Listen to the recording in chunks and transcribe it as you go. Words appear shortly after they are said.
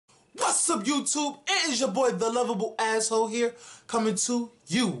What's up, YouTube? It is your boy, the lovable asshole here, coming to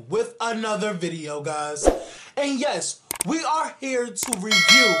you with another video, guys. And yes, we are here to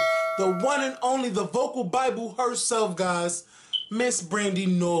review the one and only, the vocal Bible herself, guys, Miss Brandy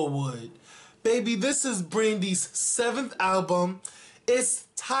Norwood. Baby, this is Brandy's 7th album. It's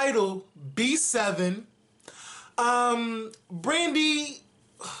titled B7. Brandy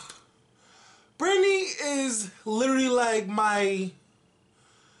is literally like my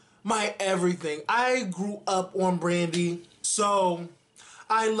everything. I grew up on Brandy, so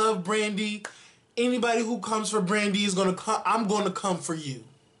I love Brandy. Anybody who comes for Brandy is gonna come. I'm gonna come for you.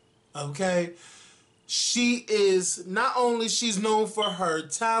 Okay? She is not only she's known for her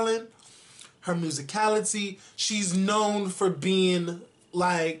talent, her musicality. She's known for being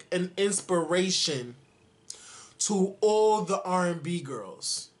like an inspiration to all the R&B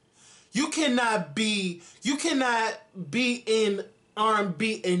girls. You cannot be in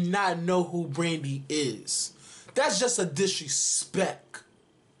R&B and not know who Brandy is. That's just a disrespect.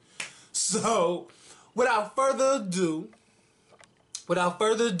 So, without further ado, we're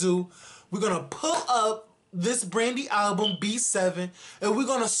gonna pull up this Brandy album, B7, and we're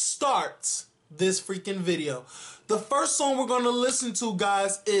gonna start this freaking video. The first song we're gonna listen to,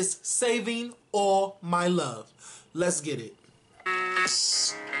 guys, is Saving All My Love. Let's get it.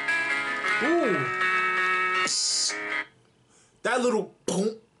 Ooh. That little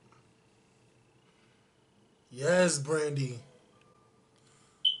boom. Yes, Brandy.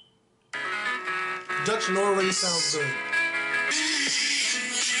 Production already sounds good.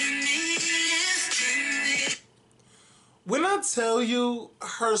 When I tell you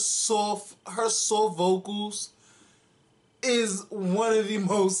her soft vocals is one of the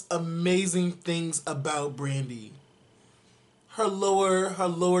most amazing things about Brandy. Her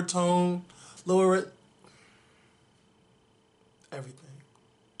lower tone, everything.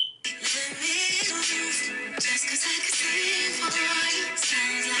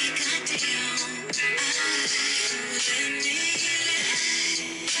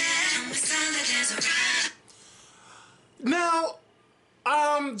 Now,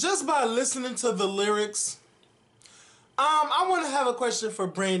 just by listening to the lyrics, I want to have a question for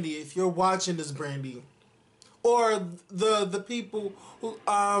Brandy. If you're watching this, Brandy, or the people who,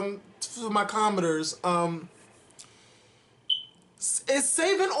 for my commenters, is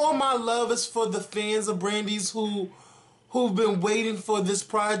Saving All My Love is for the fans of Brandy's who've been waiting for this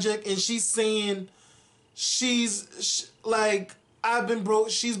project, and she's saying she's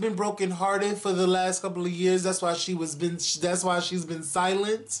been broken hearted for the last couple of years. That's why she's been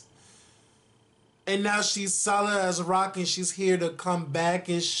silent. And now she's solid as a rock, and she's here to come back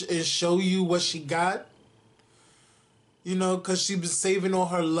and show you what she got. You know, because she's been saving all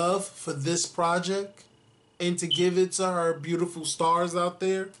her love for this project and to give it to her beautiful stars out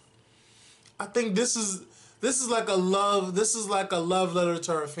there. I think this is like a love letter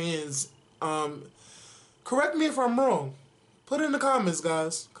to her fans. Correct me if I'm wrong. Put it in the comments,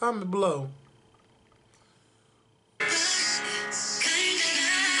 guys. Comment below.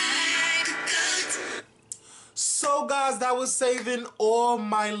 So, guys, that was Saving All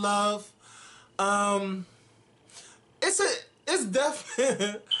My Love.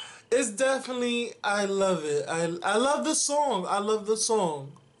 It's definitely, I love it. I love the song. I love the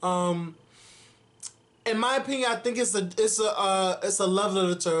song. In my opinion, I think it's a love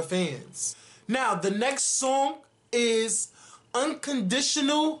letter to her fans. Now, the next song is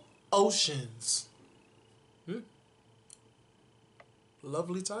Unconditional Oceans.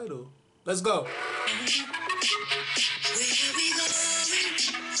 Lovely title. Let's go.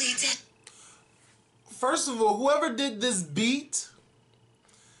 First of all, whoever did this beat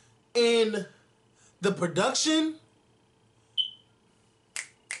and the production,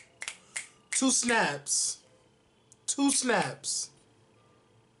 2 snaps. 2 snaps.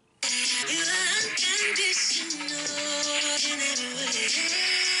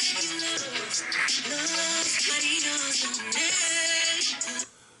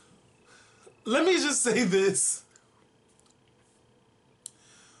 Let me just say this.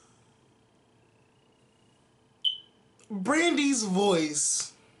 Brandy's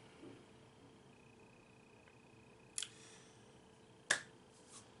voice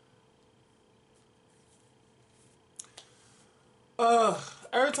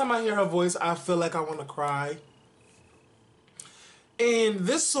every time I hear her voice, I feel like I want to cry. And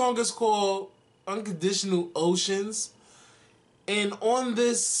this song is called Unconditional Oceans. And on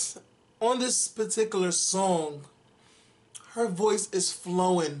this particular song, her voice is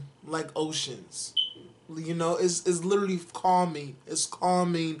flowing like oceans. You know, it's literally calming. It's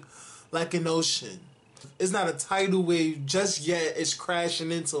calming like an ocean. It's not a tidal wave just yet. It's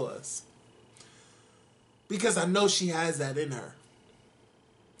crashing into us. because I know she has that in her.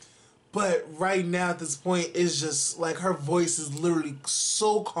 But right now at this point, it's just like her voice is literally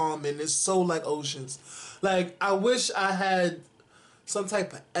so calm and it's so like oceans. Like, I wish I had some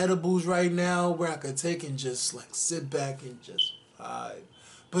type of edibles right now where I could take and just like sit back and just vibe.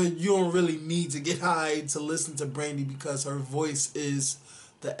 But you don't really need to get high to listen to Brandy because her voice is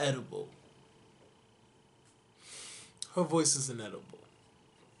the edible. Her voice is an edible.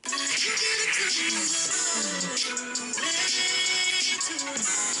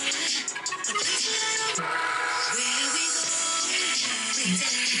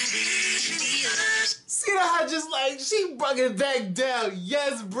 See that? I just like, she brought it back down.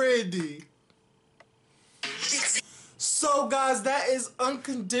 Yes, Brandy. So, guys, that is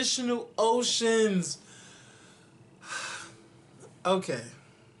Unconditional Oceans. Okay.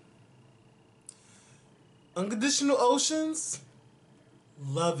 Unconditional Oceans.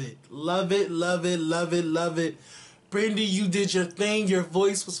 Love it. Love it, love it, love it, love it. Brandy, you did your thing. Your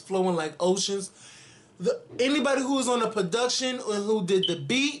voice was flowing like oceans. Anybody who was on the production or who did the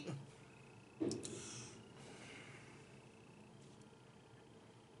beat,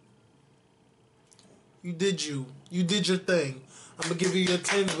 you did you. You did your thing. I'm going to give you your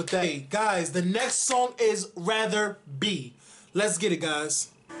 10 with that. Hey, guys, the next song is Rather Be. Let's get it, guys.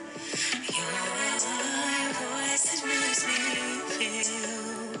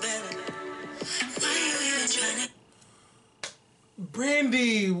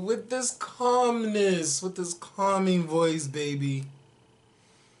 Brandy, with this calmness, with this calming voice, baby.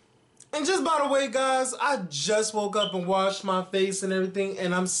 And just by the way, guys, I just woke up and washed my face and everything,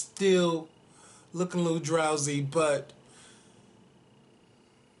 and I'm still looking a little drowsy, but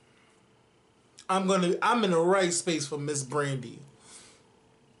I'm in the right space for Miss Brandy.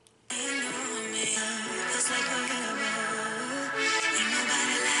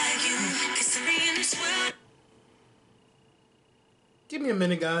 Give me a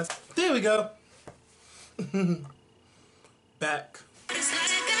minute, guys. There we go. Back.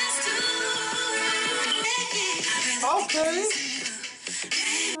 Okay.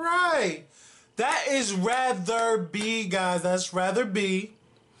 Right. That is Rather Be, guys. That's Rather Be.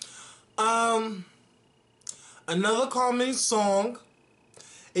 Another calming song.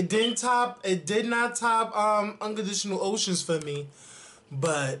 It did not top Unconditional Oceans for me,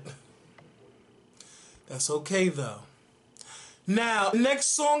 but that's okay though. Now, the next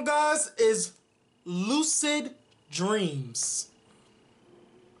song, guys, is Lucid Dreams.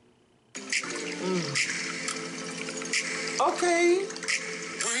 Okay.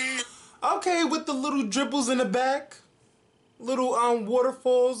 Okay, with the little dribbles in the back. Little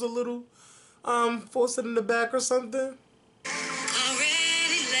waterfalls, a little faucet in the back or something.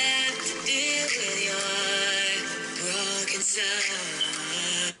 Already left to deal with your broken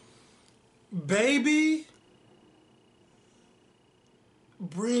side. Baby.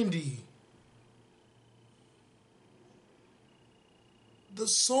 Brandy. The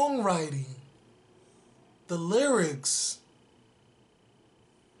songwriting. The lyrics.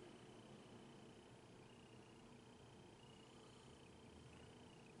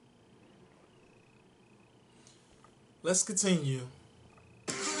 Let's continue.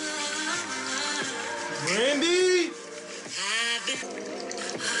 Brandy!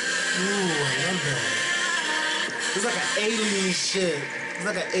 Ooh, I love that. It's like an alien ship. It's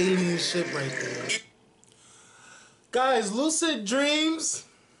like an alien ship right there. Guys, Lucid Dreams.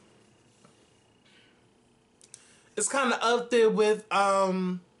 It's kind of up there with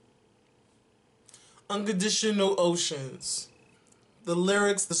Unconditional Oceans. The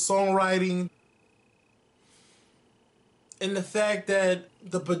lyrics, the songwriting, and the fact that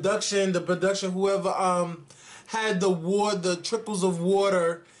the production, whoever had the trickles of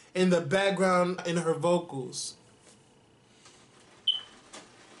water in the background in her vocals.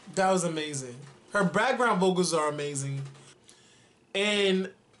 That was amazing. Her background vocals are amazing.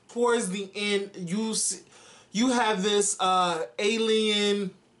 And towards the end, you have this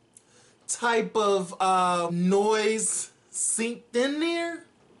alien type of noise synced in there.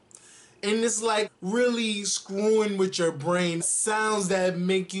 And it's like really screwing with your brain. Sounds that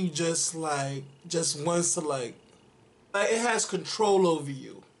make you just wants to like it has control over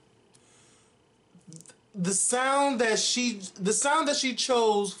you. The sound that she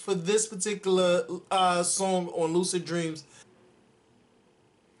chose for this particular song on Lucid Dreams.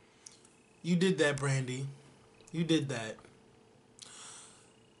 You did that, Brandy. You did that.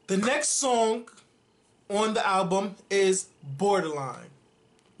 The next song on the album is Borderline.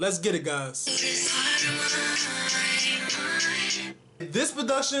 Let's get it, guys. This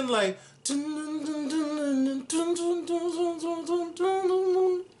production, like,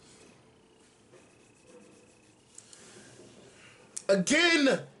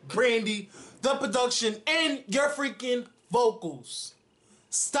 Again, Brandy, the production and your freaking vocals.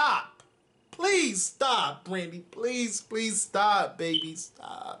 Stop. Please stop, Brandy. Please, please stop, baby.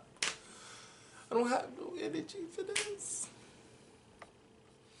 Stop. I don't have no energy for this.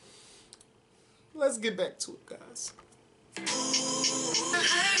 Let's get back to it, guys.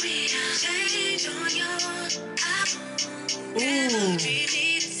 Ooh.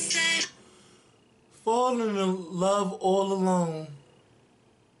 Falling in love all alone.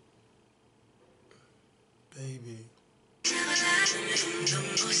 Baby.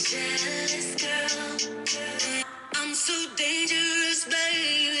 I'm so dangerous,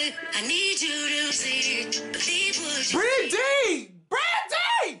 baby. I need you to see it. Believe what you Brandy!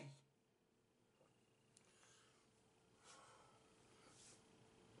 Brandy!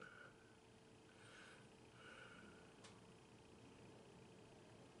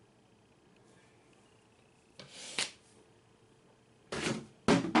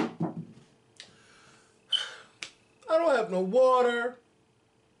 I don't have no water.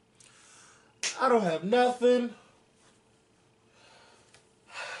 I don't have nothing.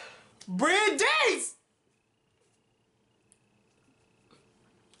 Brandy!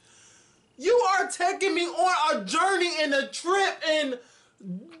 You are taking me on a journey and a trip, and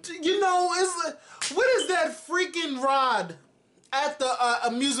you know, it's what is that freaking rod at the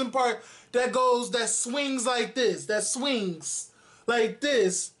amusement park that swings like this, that swings like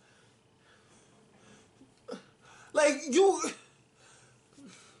this, like you,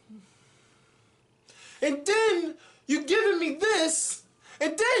 and then you giving me this,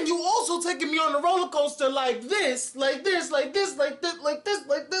 and then you also taking me on a roller coaster like this, like this, like this, like this, like this,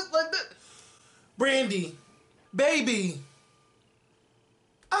 like this, like this. Brandy, baby,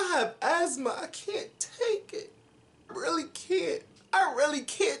 I have asthma. I can't take it. I really can't. I really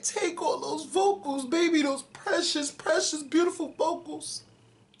can't take all those vocals, baby. Those precious, precious, beautiful vocals.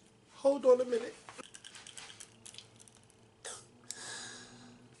 Hold on a minute.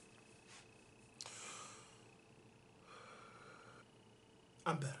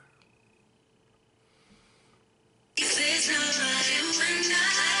 I'm better.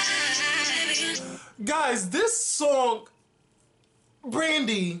 Guys, this song,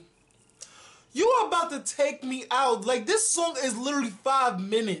 Brandy, you are about to take me out. Like, this song is literally 5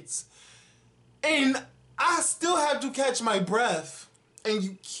 minutes. And I still have to catch my breath. And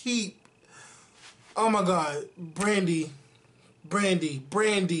you keep... Oh my God. Brandy. Brandy.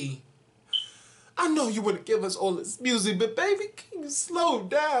 Brandy. I know you want to give us all this music, but baby, can you slow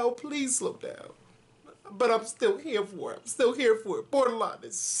down? Please slow down. But I'm still here for it. I'm still here for it. Borderline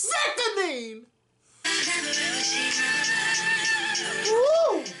is sickening.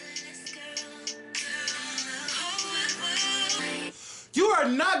 Woo! You are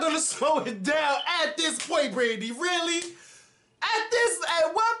not gonna slow it down at this point, Brandy. Really? At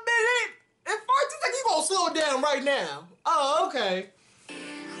 1 minute and 14 seconds, you gonna slow it down right now? Oh, okay.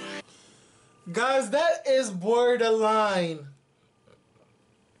 Guys, that is Borderline.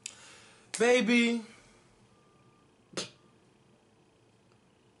 Baby.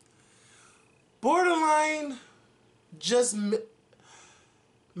 Borderline just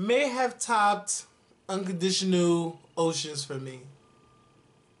may have topped Unconditional Oceans for me.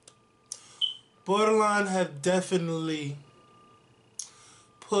 Borderline have definitely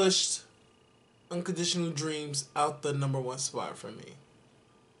pushed Unconditional Dreams out the #1 spot for me.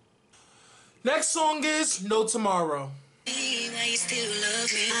 Next song is No Tomorrow.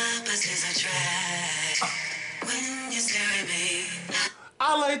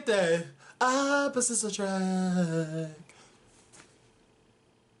 I like that. Opposites attract.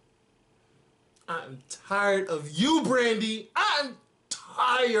 I'm tired of you, Brandy. I'm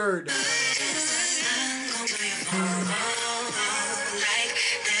tired.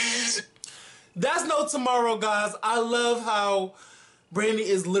 That's No Tomorrow, guys. I love how Brandy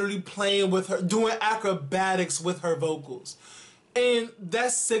is literally playing with her, doing acrobatics with her vocals. And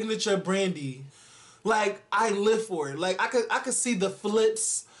that's signature Brandy. Like, I live for it. Like, I could see the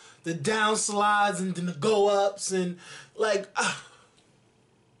flips, the down slides, and then the go ups, and like,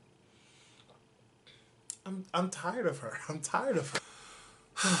 I'm tired of her. I'm tired of her.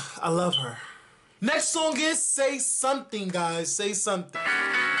 I love her. Next song is Say Something, guys. Say Something.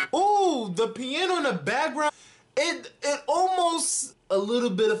 Ooh, the piano in the background. It almost a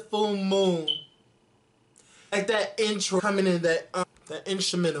little bit of Full Moon. Like that intro coming in, that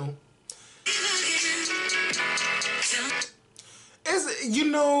instrumental. It's, you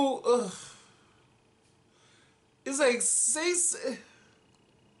know, it's like,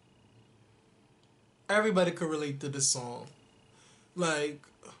 everybody could relate to this song. Like,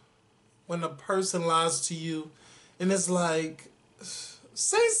 when a person lies to you, and it's like,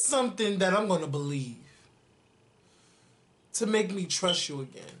 say something that I'm gonna believe to make me trust you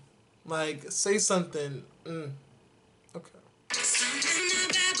again. Like, say something. Okay.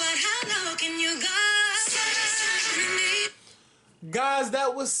 Guys,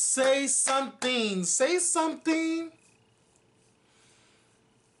 that was Say Something. Say Something.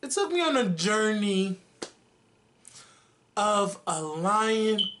 It took me on a journey of a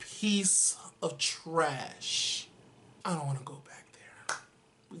lying piece of trash. I don't want to go back there.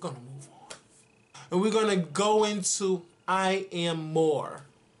 We're going to move on. And we're going to go into I Am More.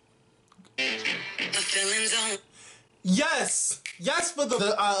 Yes. Yes for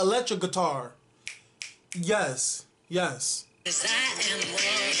the electric guitar. Yes. Yes. I am more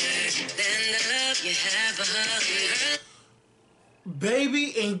than the love you have for her.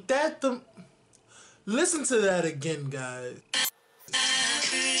 Baby, ain't that the... Listen to that again, guys.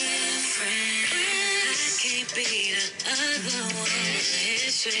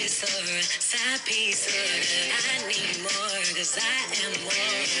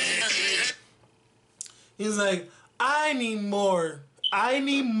 He's like, I need more. I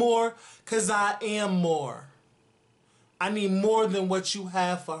need more because I am more. I need more than what you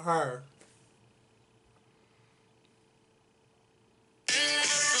have for her.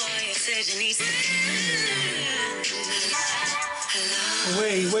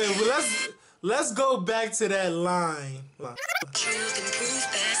 Wait, let's go back to that line.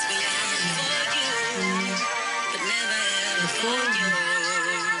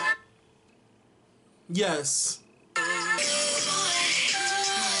 Yes.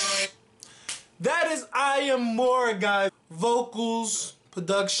 That is I Am More, guys. Vocals,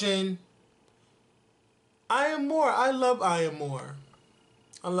 production. I Am More. I love I Am More.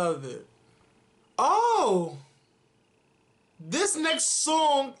 I love it. Oh! This next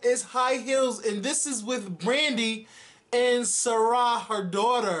song is High Heels, and this is with Brandy and Sarah, her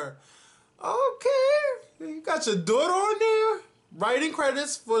daughter. Okay. You got your daughter on there? Writing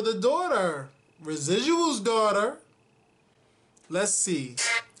credits for the daughter. Residual's daughter. Let's see.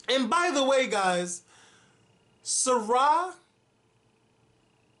 And by the way, guys, Sarah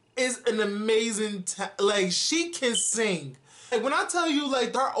is an amazing, like, she can sing. Like, when I tell you,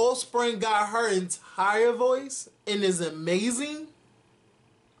 like, her offspring got her entire voice and is amazing.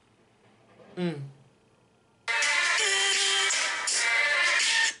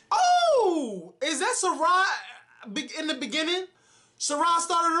 Oh! Is that Sarah in the beginning? Sarah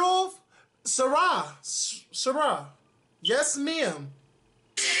started off? Sarah. Yes, ma'am.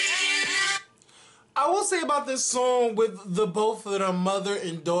 I will say about this song with the both of them, mother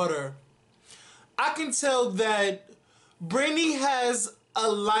and daughter, I can tell that Brandy has a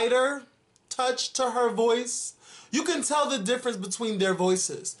lighter touch to her voice. You can tell the difference between their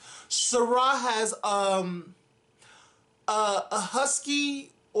voices. Sarah has a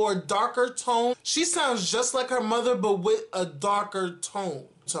husky or darker tone. She sounds just like her mother, but with a darker tone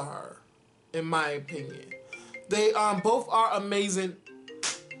to her, in my opinion. They both are amazing.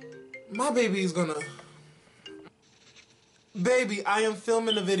 My baby is gonna... Baby, I am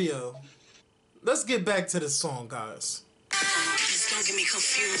filming a video. Let's get back to the song, guys. Don't get me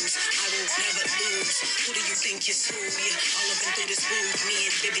confused. I will never lose. Who do you think you're who? Yeah, all up and through this booth. Me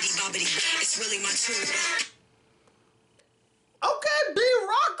and Bibbidi Bobbidi. It's really my tutor. Okay, B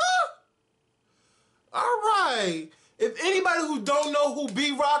Rocker. All right. If anybody who don't know who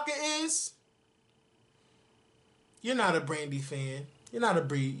B Rocker is, you're not a Brandy fan. You're not a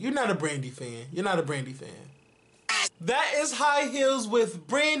Brandy fan. You're not a Brandy fan. That is High Heels with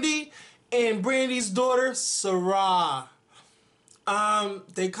Brandy and Brandy's daughter, Sarah.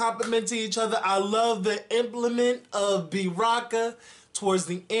 They complement each other. I love the implement of B Rocka towards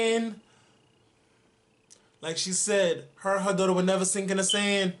the end. Like she said, her and her daughter would never sink in the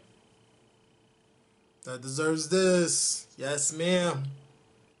sand. That deserves this. Yes, ma'am.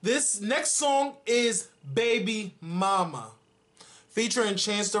 This next song is Baby Mama, featuring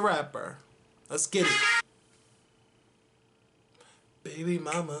Chance the Rapper. Let's get it. Baby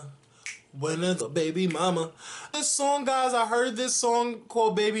Mama. When it's a baby mama. This song, guys, I heard this song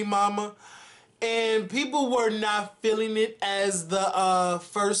called Baby Mama, and people were not feeling it as the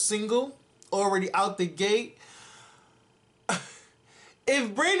first single already out the gate.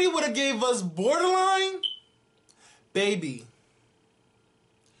 If Brandy would have gave us Borderline, baby,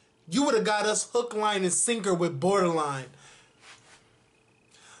 you would have got us hook, line, and sinker with Borderline.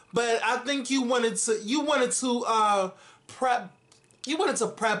 But I think you wanted to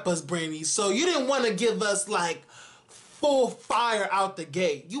prep us, Brandy. So you didn't want to give us like full fire out the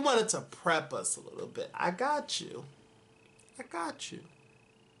gate. You wanted to prep us a little bit. I got you. I got you.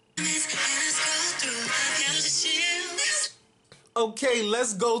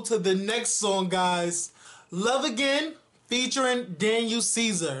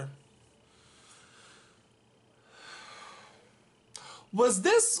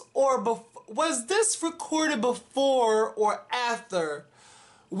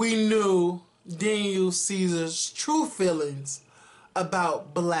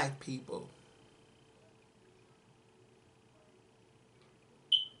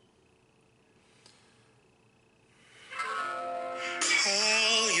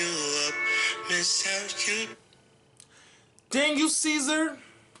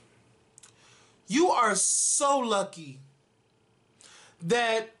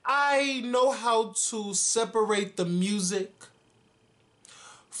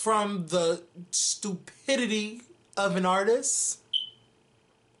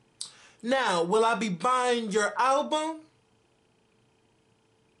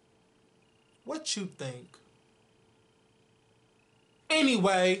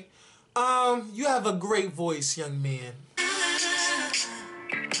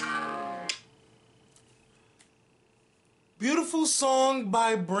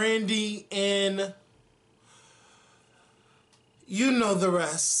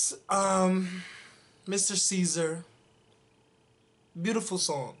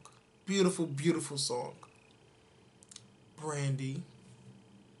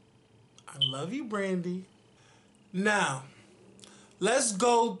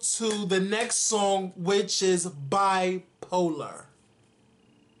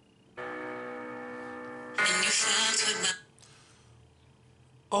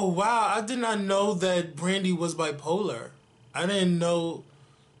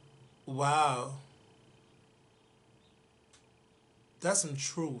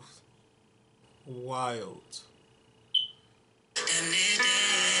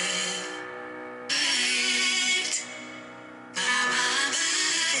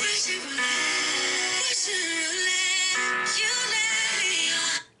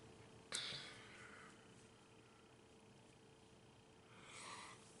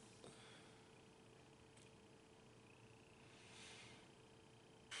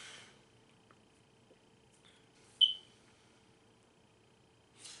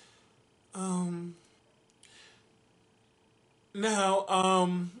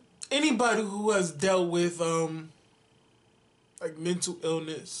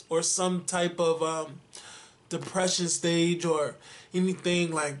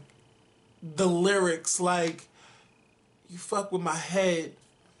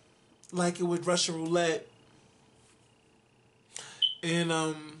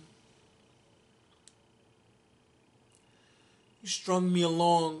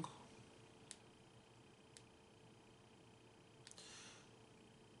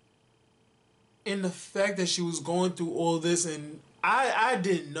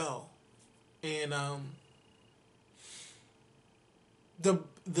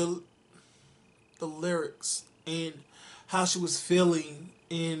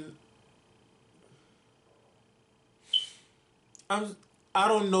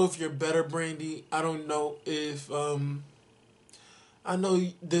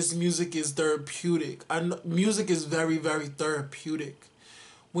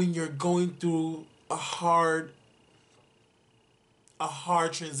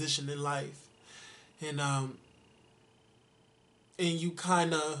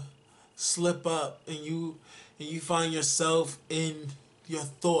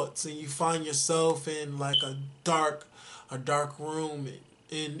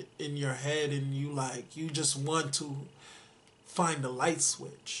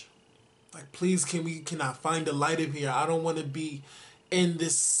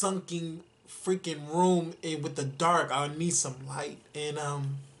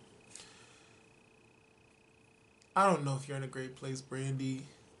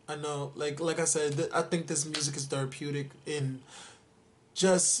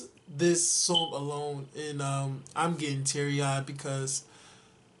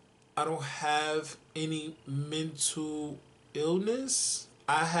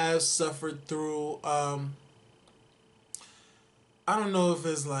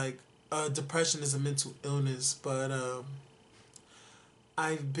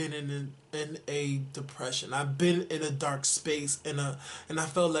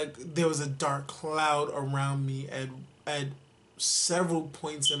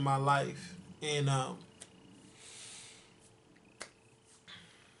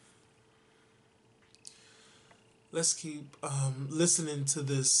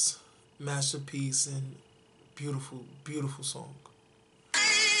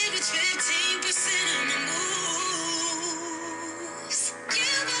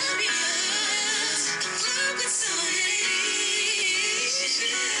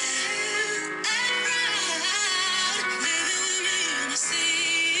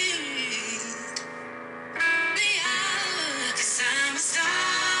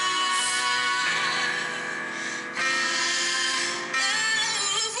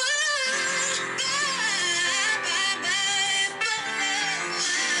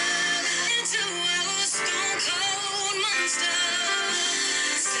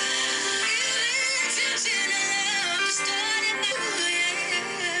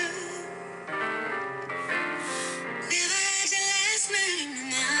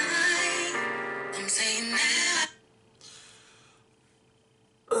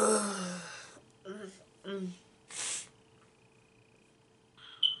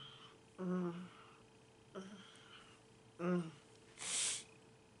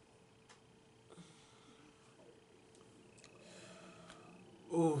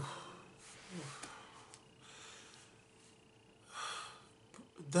 Ooh.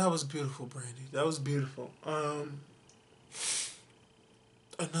 That was beautiful, Brandy. That was beautiful.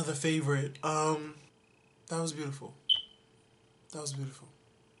 Another favorite. That was beautiful. That was beautiful.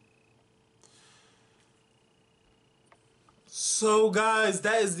 So, guys,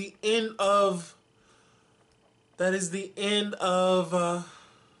 that is the end of. That is the end of.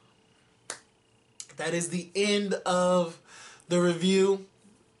 That is the end of the review.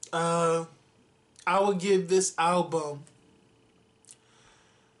 I would give this album.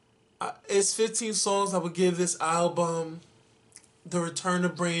 It's 15 songs. I would give this album The Return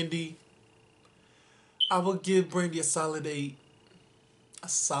of Brandy. I would give Brandy a solid 8. A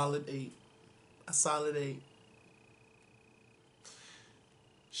solid 8. A solid 8.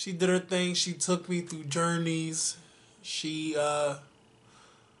 She did her thing. She took me through journeys. She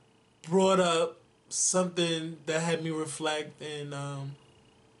brought up something that had me reflect. And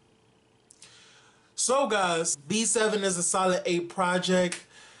so, guys, B7 is a solid 8 project.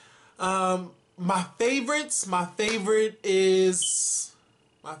 My favorites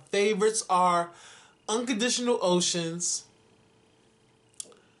are Unconditional Oceans,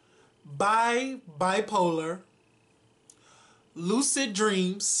 Bipolar, Lucid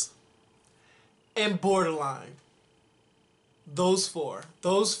Dreams, and Borderline. Those four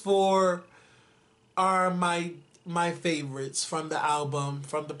are my favorites from the album,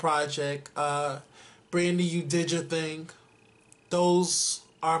 from the project. Brandy, you did your thing. Those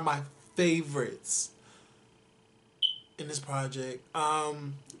are my favorites in this project.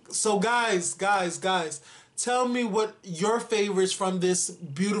 So guys, tell me what your favorites from this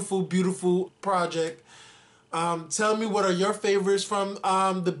beautiful, beautiful project. Tell me what are your favorites from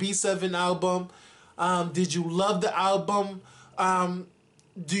the B7 album. Did you love the album?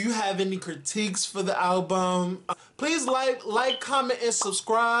 Do you have any critiques for the album? Please like, comment, and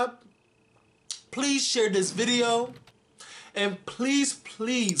subscribe. Please share this video. And please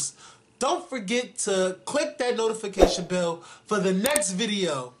don't forget to click that notification bell for the next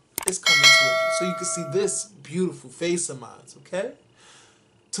video. It's coming towards you so you can see this beautiful face of mine, okay?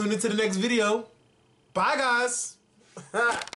 Tune into the next video. Bye, guys.